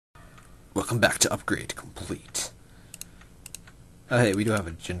Welcome back to Upgrade Complete. Oh hey, we do have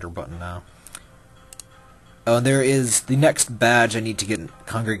a gender button now. Oh, and there is the next badge I need to get in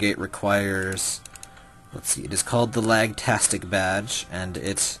Congregate requires... Let's see, it is called the Lagtastic badge, and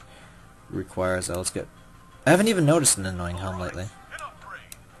it requires... Oh, let's get... I haven't even noticed an annoying hum lately.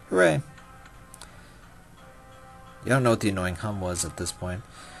 Hooray! You don't know what the annoying hum was at this point.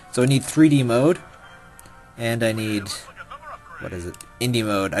 So I need 3D mode, and I need... What is it? Indie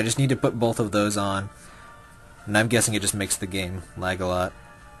mode. I just need to put both of those on. And I'm guessing it just makes the game lag a lot.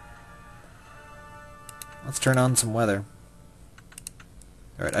 Let's turn on some weather.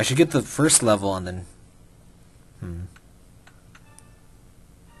 Alright, I should get the first level and then...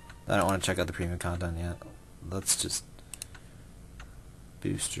 I don't want to check out the premium content yet. Let's just...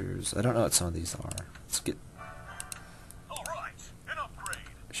 Boosters. I don't know what some of these are. Let's get...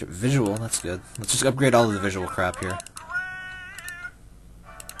 Visual, that's good. Let's just upgrade all of the visual crap here.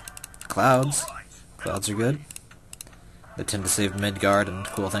 Clouds. Clouds are good. They tend to save Midgard and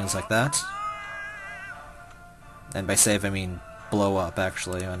cool things like that. And by save, I mean blow up,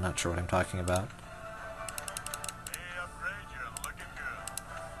 actually. I'm not sure what I'm talking about.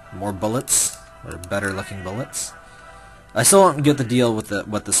 More bullets, or better looking bullets. I still don't get the deal with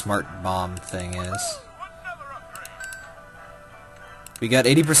what the smart bomb thing is. We got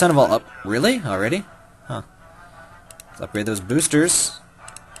 80% of all up. Really? Already? Huh. Let's upgrade those boosters.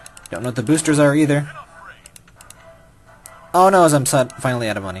 Don't know what the boosters are either. Oh no, as I'm finally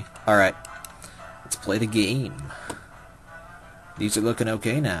out of money. Alright. Let's play the game. These are looking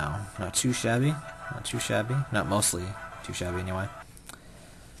okay now. Not too shabby. Not too shabby. Not mostly too shabby anyway.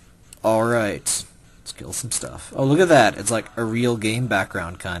 Alright. Let's kill some stuff. Oh, look at that. It's like a real game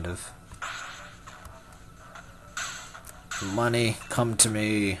background, kind of. Money, come to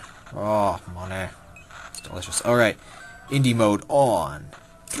me. Oh, money. It's delicious. Alright. Indie mode on.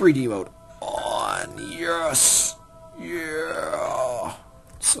 3D mode on. Yes! Yeah!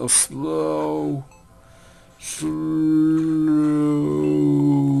 So slow. Slow.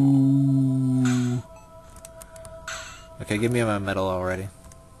 Okay, give me my medal already.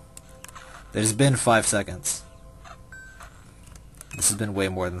 There's been 5 seconds. This has been way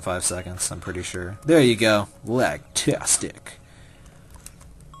more than 5 seconds, I'm pretty sure. There you go. Lagtastic.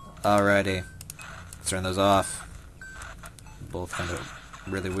 Alrighty. Let's turn those off. Both kind of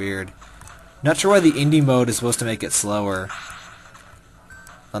really weird. Not sure why the indie mode is supposed to make it slower.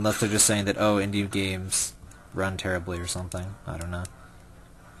 Unless they're just saying that, oh, indie games run terribly or something. I don't know.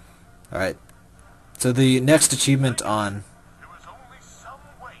 Alright. So the next achievement on...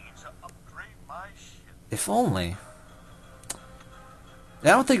 If only. I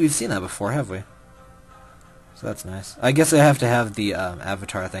don't think we've seen that before, have we? So that's nice. I guess I have to have the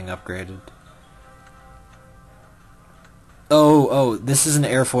avatar thing upgraded. Oh, this is an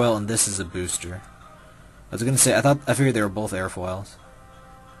airfoil and this is a booster. I was gonna say, I figured they were both airfoils.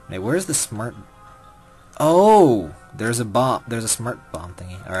 Wait, where's the smart... Oh! There's a bomb. There's a smart bomb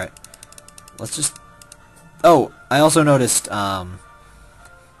thingy. Alright. Let's just... Oh! I also noticed,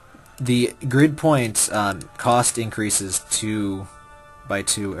 the grid points, cost increases by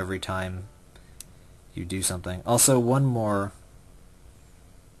 2 every time you do something. Also, one more...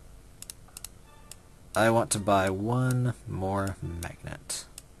 I want to buy one more magnet.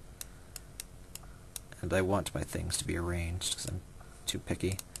 And I want my things to be arranged, because I'm too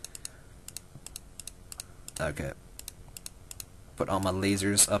picky. Okay. Put all my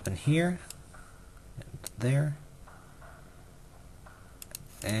lasers up in here. And there.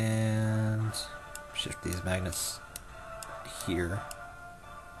 And shift these magnets here.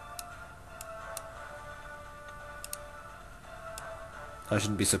 I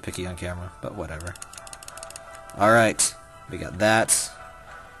shouldn't be so picky on camera, but whatever. Alright, we got that.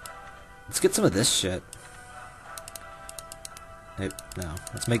 Let's get some of this shit. No,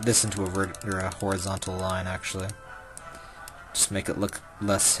 let's make this into a horizontal line, actually. Just make it look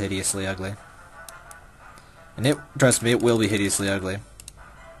less hideously ugly. And trust me, it will be hideously ugly.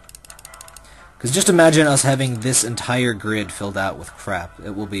 Because just imagine us having this entire grid filled out with crap.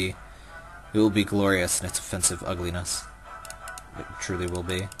 It will be glorious in its offensive ugliness. It truly will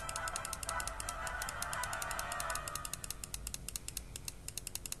be.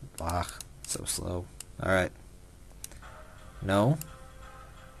 Bach, so slow. Alright. No.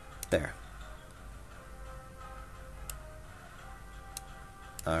 There.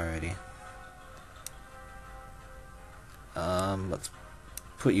 Alrighty. Let's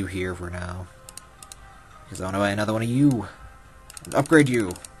put you here for now. Because I want to buy another one of you. And upgrade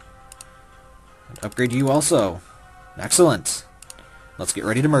you. And upgrade you also. Excellent. Let's get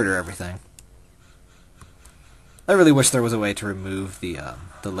ready to murder everything. I really wish there was a way to remove the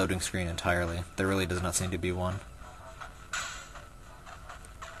loading screen entirely. There really does not seem to be one.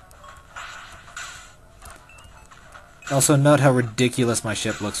 Also, note how ridiculous my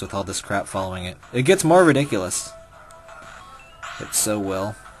ship looks with all this crap following it. It gets more ridiculous. It so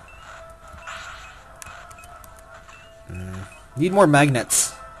will. Need more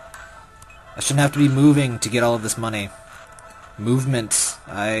magnets. I shouldn't have to be moving to get all of this money. Movement.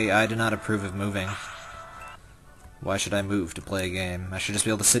 I do not approve of moving. Why should I move to play a game? I should just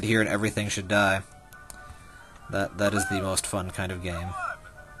be able to sit here and everything should die. That is the most fun kind of game.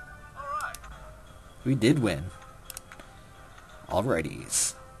 We did win.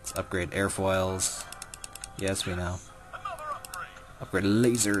 Alrighties. Let's upgrade airfoils. Yes, we know. Upgrade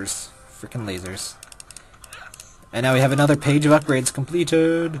lasers. Frickin' lasers. And now we have another page of upgrades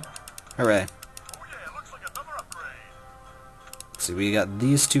completed. Hooray. Let's see, we got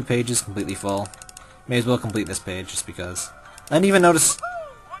these 2 pages completely full. May as well complete this page just because. I didn't even notice...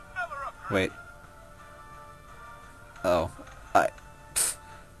 Wait. Oh.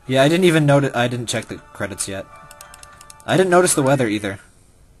 Yeah, I didn't even notice... I didn't check the credits yet. I didn't notice the weather either.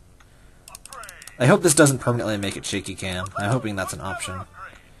 I hope this doesn't permanently make it shaky cam. I'm hoping that's an option.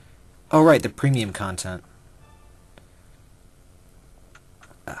 Oh right, the premium content.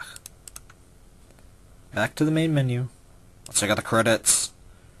 Ugh. Back to the main menu. Let's check out the credits.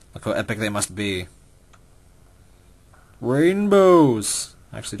 Look how epic they must be. Rainbows!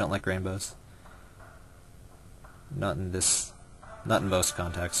 I actually don't like rainbows. Not in most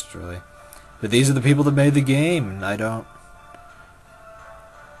contexts, really. But these are the people that made the game, and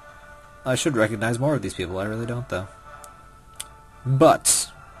I should recognize more of these people, I really don't, though. But,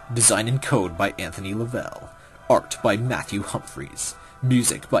 design and code by Anthony Lavelle. Art by Matthew Humphreys.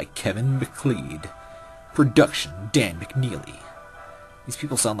 Music by Kevin MacLeod. Production, Dan McNeely. These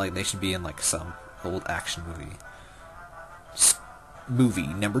people sound like they should be in, like, some old action movie. Movie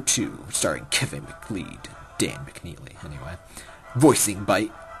number 2, starring Kevin MacLeod, Dan McNeely, anyway. Voicing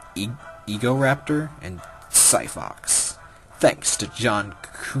by Egoraptor and Cyfox. Thanks to John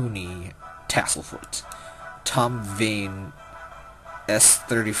Cooney Tasselfoot, Tom Vane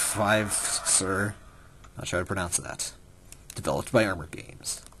S35 Sir. Not sure how to pronounce that. Developed by Armor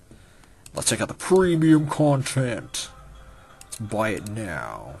Games. Let's check out the premium content. Let's buy it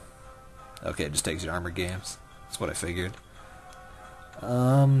now. Okay, it just takes you to Armor Games. That's what I figured.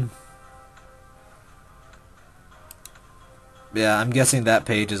 Yeah, I'm guessing that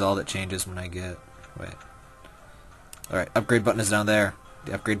page is all that changes when I get... Wait. Alright, upgrade button is down there.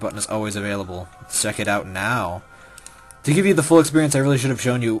 The upgrade button is always available. Let's check it out now. To give you the full experience, I really should have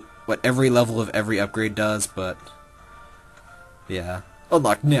shown you what every level of every upgrade does, but... Yeah.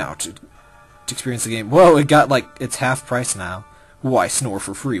 Unlock now to experience the game. Whoa, it got like... It's half price now. Why snore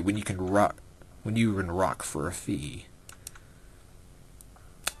for free when you can rock for a fee?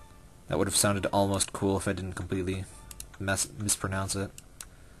 That would have sounded almost cool if I didn't completely mispronounce it.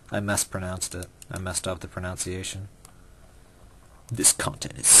 I mispronounced it. I messed up the pronunciation. This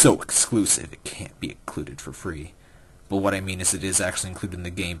content is so exclusive it can't be included for free. But what I mean is it is actually included in the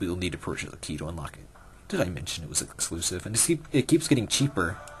game, but you'll need to purchase a key to unlock it. Did I mention it was exclusive? And it keeps getting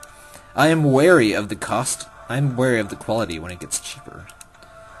cheaper. I am wary of the cost. I'm wary of the quality when it gets cheaper.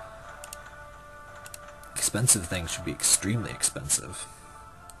 Expensive things should be extremely expensive.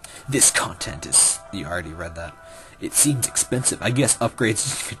 This content is... You already read that. It seems expensive. I guess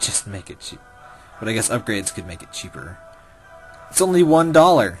upgrades could just make it cheap. But I guess upgrades could make it cheaper. It's only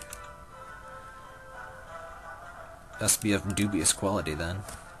 $1. Must be of dubious quality then.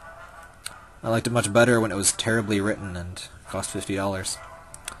 I liked it much better when it was terribly written and cost $50.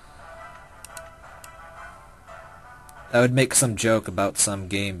 I would make some joke about some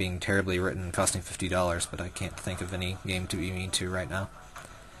game being terribly written and costing $50, but I can't think of any game to be mean to right now.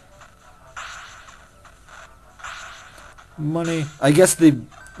 Money. I guess the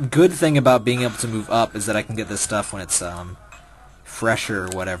good thing about being able to move up is that I can get this stuff when it's fresher or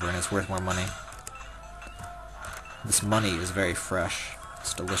whatever, and it's worth more money. This money is very fresh.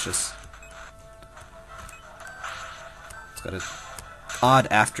 It's delicious. It's got an odd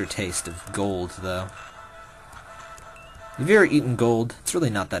aftertaste of gold, though. Have you ever eaten gold? It's really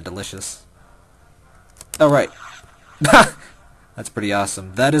not that delicious. Oh, right. That's pretty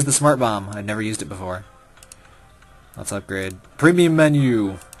awesome. That is the smart bomb. I've never used it before. Let's upgrade. Premium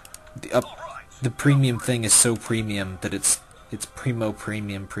menu! The premium thing is so premium that it's primo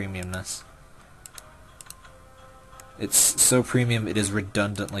premium premiumness. It's so premium it is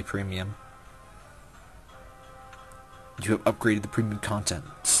redundantly premium. You have upgraded the premium content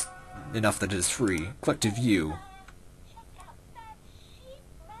enough that it is free. Click to view.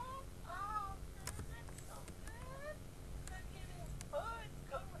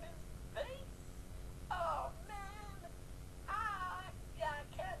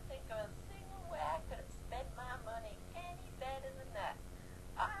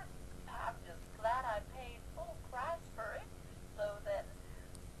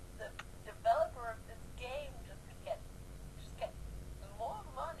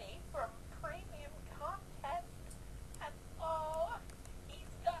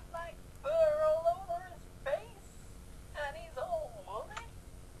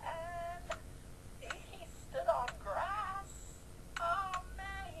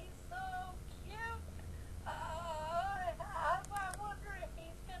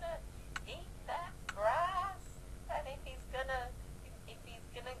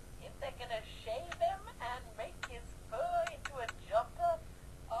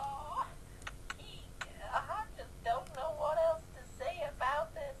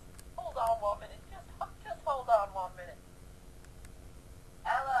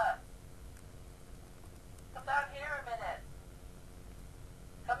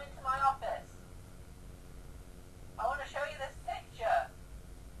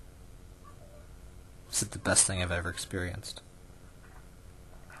 the best thing I've ever experienced.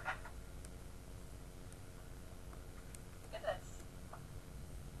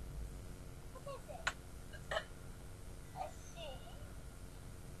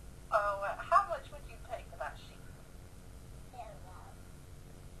 How much would you pay for that sheep?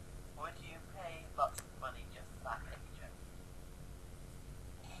 Would you pay lots of money just for that picture?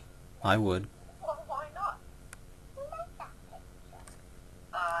 I would. Well, why not?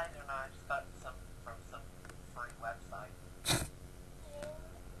 I don't know, I just got some from some free website.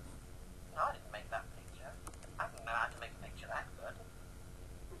 No, I didn't make that picture. I don't know how to make a picture that good.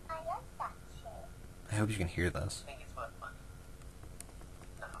 I hope you can hear this. I think it's worth money.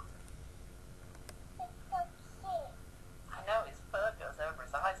 No. I know, his fur goes over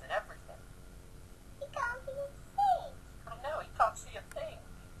his eyes and everything. I know, he can't see a thing.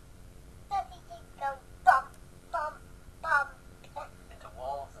 Into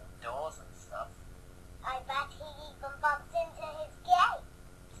walls and doors and stuff.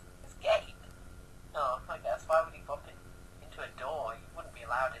 His gate? Oh, I guess. Why would he bump it into a door? You wouldn't be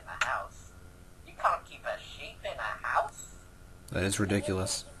allowed in the house. You can't keep a sheep in a house. That is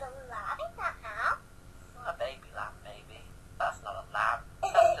ridiculous. A baby lamb, maybe. That's not a lamb.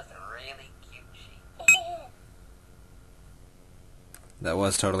 That's just a really cute sheep. That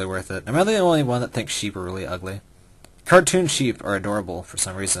was totally worth it. Am I the only one that thinks sheep are really ugly? Cartoon sheep are adorable for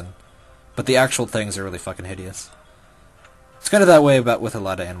some reason, but the actual things are really fucking hideous. It's kind of that way about with a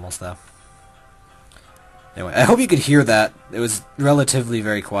lot of animals, though. Anyway, I hope you could hear that. It was relatively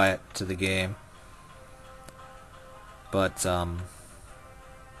very quiet to the game. But,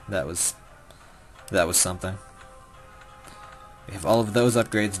 that was something. We have all of those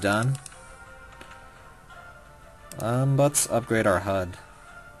upgrades done. Let's upgrade our HUD.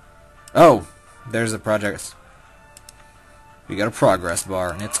 Oh! There's the project. We got a progress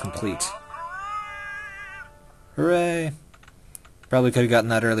bar, and it's complete. Hooray! Probably could have gotten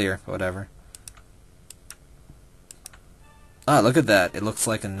that earlier, but whatever. Ah, look at that. It looks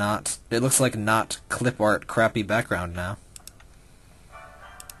like a not clip art crappy background now.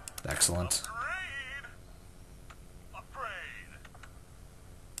 Excellent.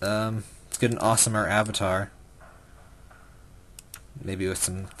 Let's get an awesomer avatar. Maybe with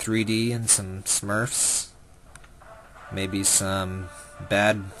some 3D and some Smurfs. Maybe some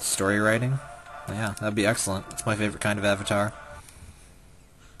bad story writing. Yeah, that'd be excellent. It's my favorite kind of avatar.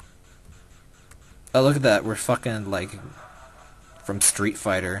 Oh, look at that. We're fucking, like, from Street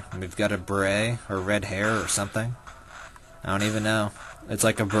Fighter. And we've got a beret, or red hair, or something. I don't even know. It's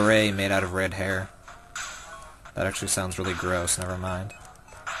like a beret made out of red hair. That actually sounds really gross, never mind.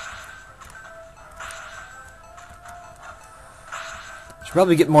 Should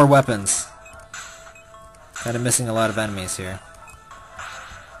probably get more weapons. Kind of missing a lot of enemies here.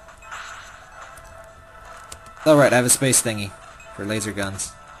 Oh right, I have a space thingy for laser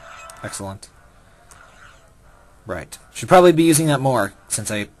guns. Excellent. Right. Should probably be using that more, since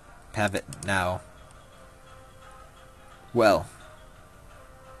I have it now. Well.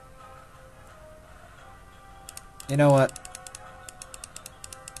 You know what?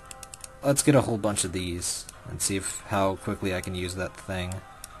 Let's get a whole bunch of these, and see how quickly I can use that thing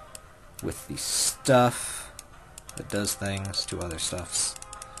with the stuff that does things to other stuffs.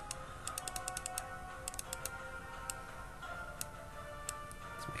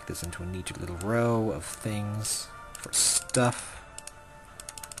 Let's make this into a neat little row of things for stuff.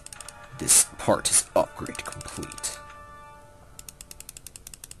 This part is upgrade complete.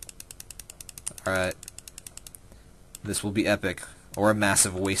 Alright. This will be epic, or a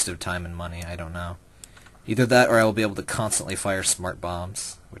massive waste of time and money, I don't know. Either that, or I will be able to constantly fire smart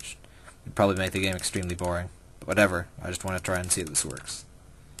bombs, which would probably make the game extremely boring. But whatever, I just want to try and see if this works.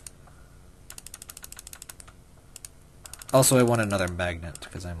 Also, I want another magnet,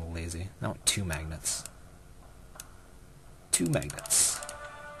 because I'm lazy. I want 2 magnets. 2 magnets.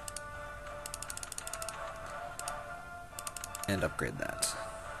 And upgrade that.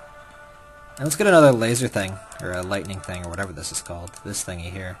 And let's get another laser thing, or a lightning thing, or whatever this is called. This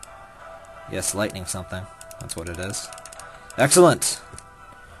thingy here. Yes, lightning something. That's what it is. Excellent!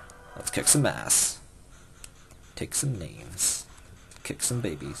 Let's kick some ass. Take some names. Kick some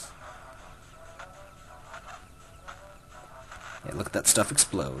babies. Yeah, look at that stuff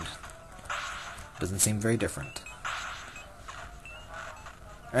explode. Doesn't seem very different.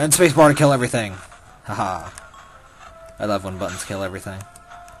 And spacebar to kill everything! Haha. I love when buttons kill everything.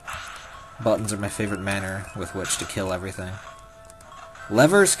 Buttons are my favorite manner with which to kill everything.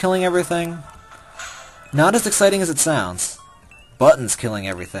 Levers killing everything? Not as exciting as it sounds. Buttons killing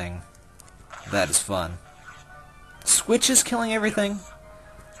everything. That is fun. Switches killing everything?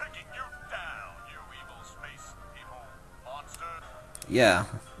 Yeah,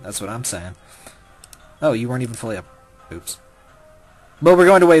 that's what I'm saying. Oh, you weren't even fully up. Oops. But we're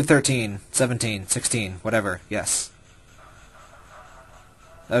going to wave 13, 17, 16, whatever. Yes.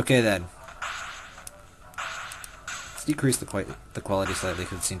 Okay then. Let's decrease the quality slightly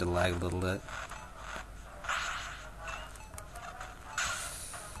because it seemed to lag a little bit.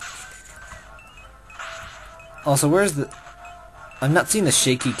 Also, where's the... I'm not seeing the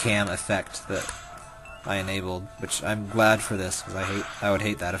shaky cam effect that I enabled, which I'm glad for this, because I would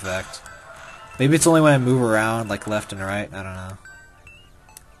hate that effect. Maybe it's only when I move around, like left and right, I don't know.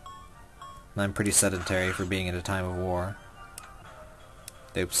 I'm pretty sedentary for being in a time of war.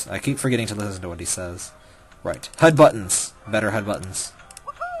 Oops, I keep forgetting to listen to what he says. Right. HUD buttons! Better HUD buttons.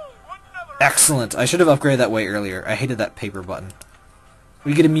 Excellent! I should have upgraded that way earlier. I hated that paper button.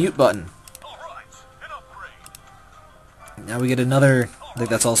 We get a mute button. Now we get another... I think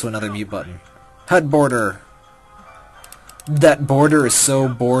that's also another mute button. HUD border! That border is so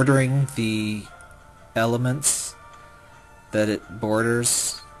bordering the elements that it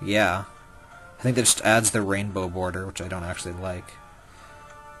borders. Yeah. I think that just adds the rainbow border, which I don't actually like.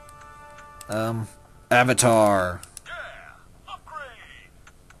 Avatar!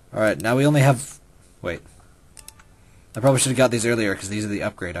 Alright, now we only have... Wait. I probably should have got these earlier, because these are the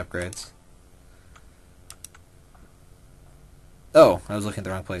upgrades. Oh, I was looking at the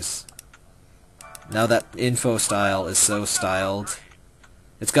wrong place. Now that info style is so styled.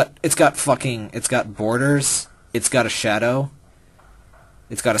 It's got borders, it's got a shadow,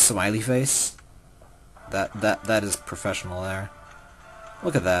 it's got a smiley face. That is professional there.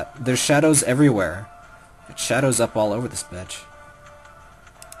 Look at that. There's shadows everywhere. It shadows up all over this bitch.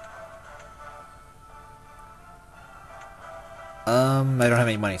 I don't have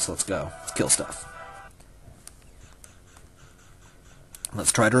any money, so let's go. Let's kill stuff.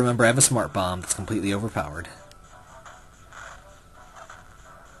 Let's try to remember I have a smart bomb that's completely overpowered.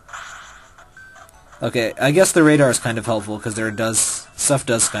 Okay, I guess the radar is kind of helpful because stuff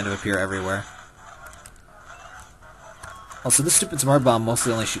does kind of appear everywhere. Also, this stupid smart bomb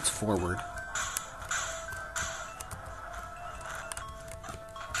mostly only shoots forward.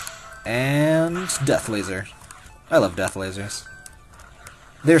 And death laser. I love death lasers.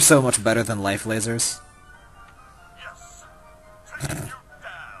 They're so much better than life lasers.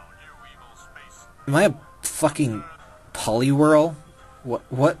 Am I a fucking polywhirl?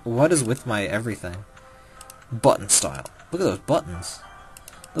 What is with my everything? Button style. Look at those buttons.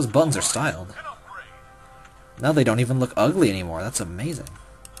 Those buttons are styled. Now they don't even look ugly anymore. That's amazing.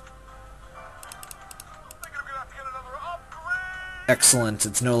 Excellent.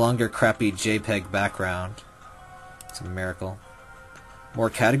 It's no longer crappy JPEG background. It's a miracle. More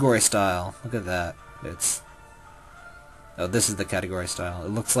category style. Look at that. Oh, this is the category style. It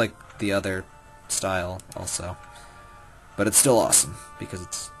looks like the other style also. But it's still awesome, because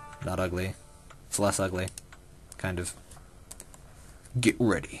it's not ugly. It's less ugly. Kind of. Get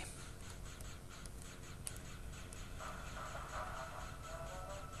ready.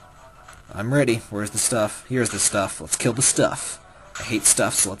 I'm ready. Where's the stuff? Here's the stuff. Let's kill the stuff. I hate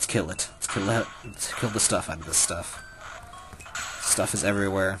stuff, so let's kill it. Let's kill the stuff out of this stuff. Stuff is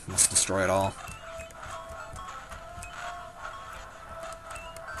everywhere. Let's destroy it all.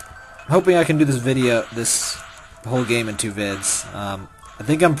 I'm hoping I can do this whole game in 2 vids. I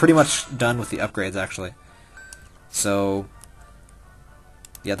think I'm pretty much done with the upgrades, actually. So,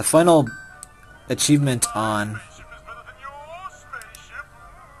 yeah, the final achievement on...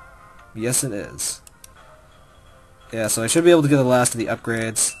 Yes, it is. Yeah, so I should be able to get the last of the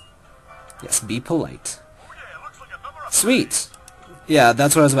upgrades. Yes, be polite. Sweet! Yeah,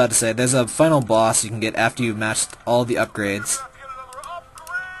 that's what I was about to say. There's a final boss you can get after you've matched all the upgrades.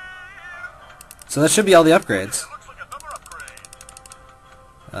 So that should be all the upgrades.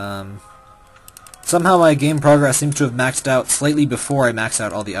 Somehow my game progress seems to have maxed out slightly before I maxed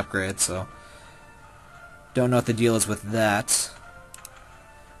out all the upgrades, so... Don't know what the deal is with that.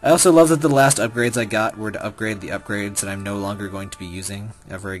 I also love that the last upgrades I got were to upgrade the upgrades that I'm no longer going to be using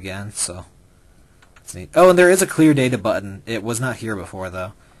ever again, so... It's neat. Oh, and there is a clear data button. It was not here before,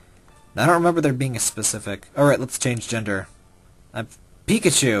 though. I don't remember there being a specific... Alright, let's change gender. I'm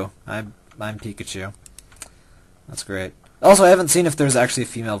Pikachu! I'm Pikachu. That's great. Also, I haven't seen if there's actually a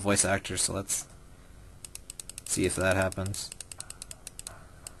female voice actor, so let's see if that happens.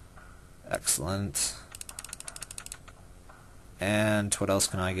 Excellent. And what else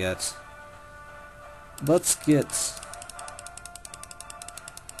can I get? Let's get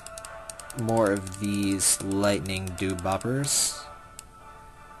more of these lightning doo-boppers.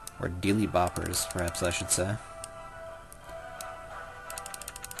 Or dealy-boppers, perhaps I should say.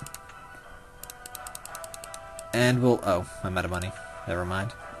 And we'll... Oh, I'm out of money. Never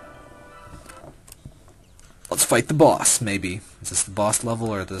mind. Let's fight the boss, maybe. Is this the boss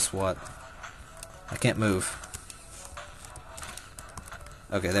level or this what? I can't move.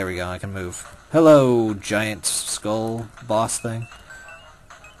 Okay, there we go, I can move. Hello, giant skull boss thing.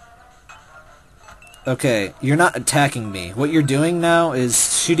 Okay, you're not attacking me. What you're doing now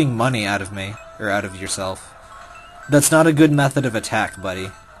is shooting money out of me, or out of yourself. That's not a good method of attack,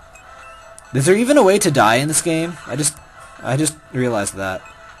 buddy. Is there even a way to die in this game? I just realized that.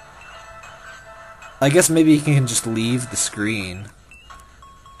 I guess maybe you can just leave the screen.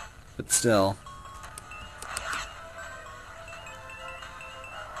 But still.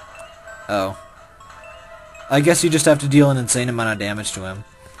 Oh. I guess you just have to deal an insane amount of damage to him.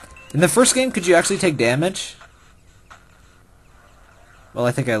 In the first game, could you actually take damage? Well,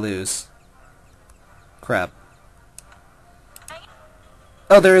 I think I lose. Crap.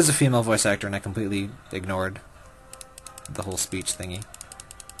 Oh, there is a female voice actor, and I completely ignored the whole speech thingy.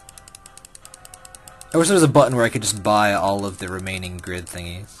 I wish there was a button where I could just buy all of the remaining grid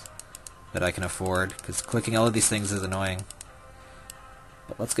thingies that I can afford, because clicking all of these things is annoying.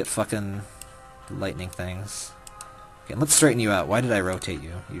 But let's get fucking lightning things. Okay, let's straighten you out. Why did I rotate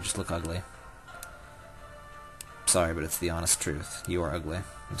you? You just look ugly. Sorry, but it's the honest truth. You are ugly,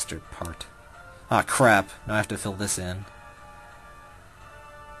 Mr. Part. Ah, crap. Now I have to fill this in.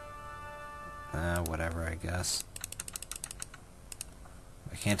 Whatever, I guess.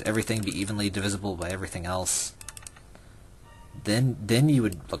 Why can't everything be evenly divisible by everything else? Then you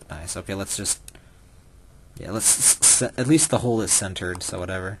would look nice. Okay, let's just... Yeah, let's... At least the hole is centered, so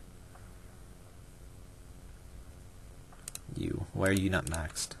whatever. You. Why are you not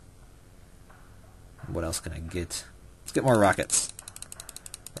maxed? What else can I get? Let's get more rockets.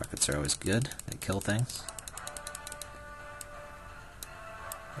 Rockets are always good. They kill things.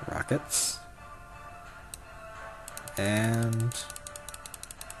 Rockets. And...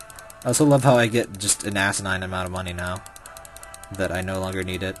 I also love how I get just an asinine amount of money now. That I no longer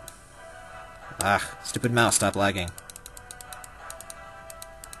need it. Ah, stupid mouse, stop lagging.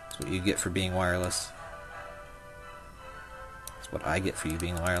 That's what you get for being wireless. That's what I get for you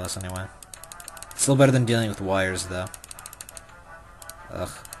being wireless anyway. Still better than dealing with wires, though. Ugh.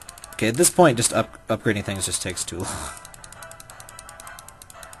 Okay, at this point, just upgrading things just takes too long.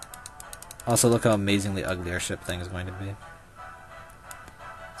 Also, look how amazingly ugly our ship thing is going to be.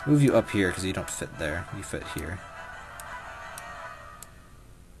 Let's move you up here, because you don't fit there. You fit here.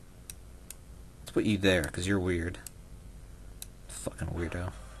 Let's put you there, because you're weird. Fucking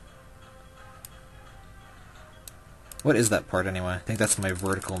weirdo. What is that part, anyway? I think that's my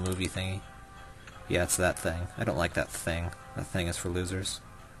vertical movie thingy. Yeah, it's that thing. I don't like that thing. That thing is for losers.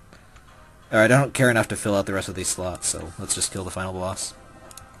 Alright, I don't care enough to fill out the rest of these slots, so let's just kill the final boss.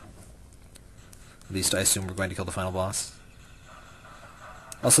 At least I assume we're going to kill the final boss.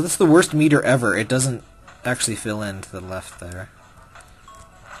 Also, this is the worst meter ever. It doesn't actually fill in to the left there.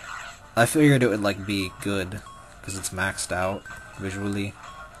 I figured it would, like, be good, because it's maxed out, visually.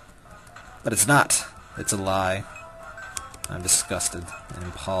 But it's not. It's a lie. I'm disgusted and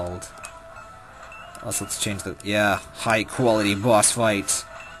appalled. Also, let's change the... Yeah, high-quality boss fight.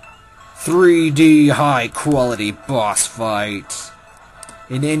 3D high-quality boss fight.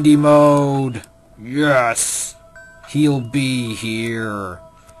 In indie mode. Yes! He'll be here.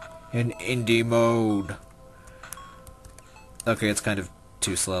 In indie mode. Okay, it's kind of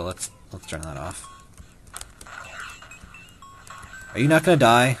too slow. Let's turn that off. Are you not gonna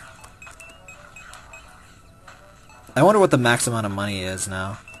die? I wonder what the max amount of money is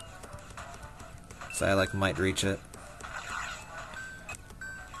now. So I, like, might reach it.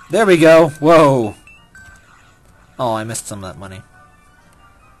 There we go! Whoa! Oh, I missed some of that money.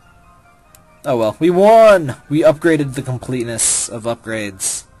 Oh well, we won! We upgraded the completeness of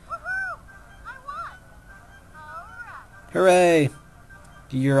upgrades. Hooray!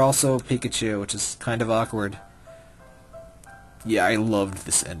 You're also Pikachu, which is kind of awkward. Yeah, I loved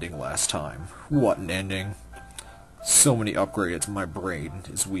this ending last time. What an ending. So many upgrades, my brain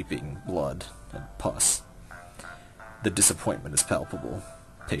is weeping blood and pus. The disappointment is palpable.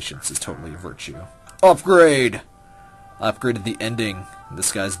 Patience is totally a virtue. Upgrade! I upgraded the ending.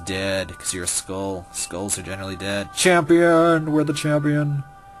 This guy's dead, because you're a skull. Skulls are generally dead. Champion! We're the champion!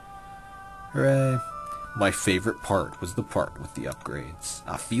 Hooray. My favorite part was the part with the upgrades.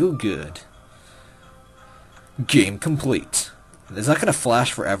 I feel good. Game complete. Is that going to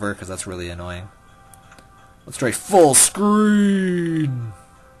flash forever? Because that's really annoying. Let's try full screen!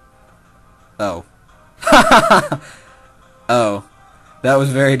 Oh. Oh. That was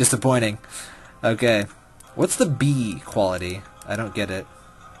very disappointing. Okay. What's the B quality? I don't get it.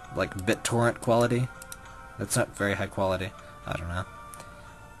 Like BitTorrent quality? That's not very high quality. I don't know.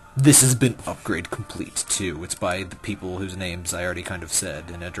 This has been upgrade complete, too. It's by the people whose names I already kind of said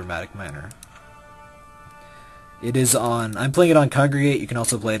in a dramatic manner. It is on... I'm playing it on Congregate. You can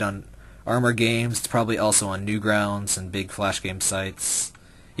also play it on Armor Games. It's probably also on Newgrounds and big Flash game sites.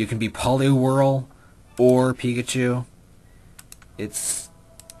 You can be Poliwhirl or Pikachu. It's...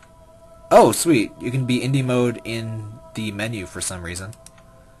 Oh, sweet. You can be Indie Mode in the menu for some reason.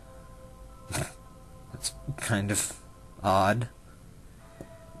 That's kind of odd.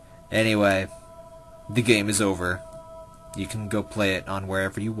 Anyway, the game is over. You can go play it on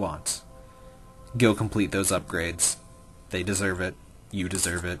wherever you want. Go complete those upgrades. They deserve it. You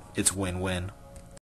deserve it. It's win-win.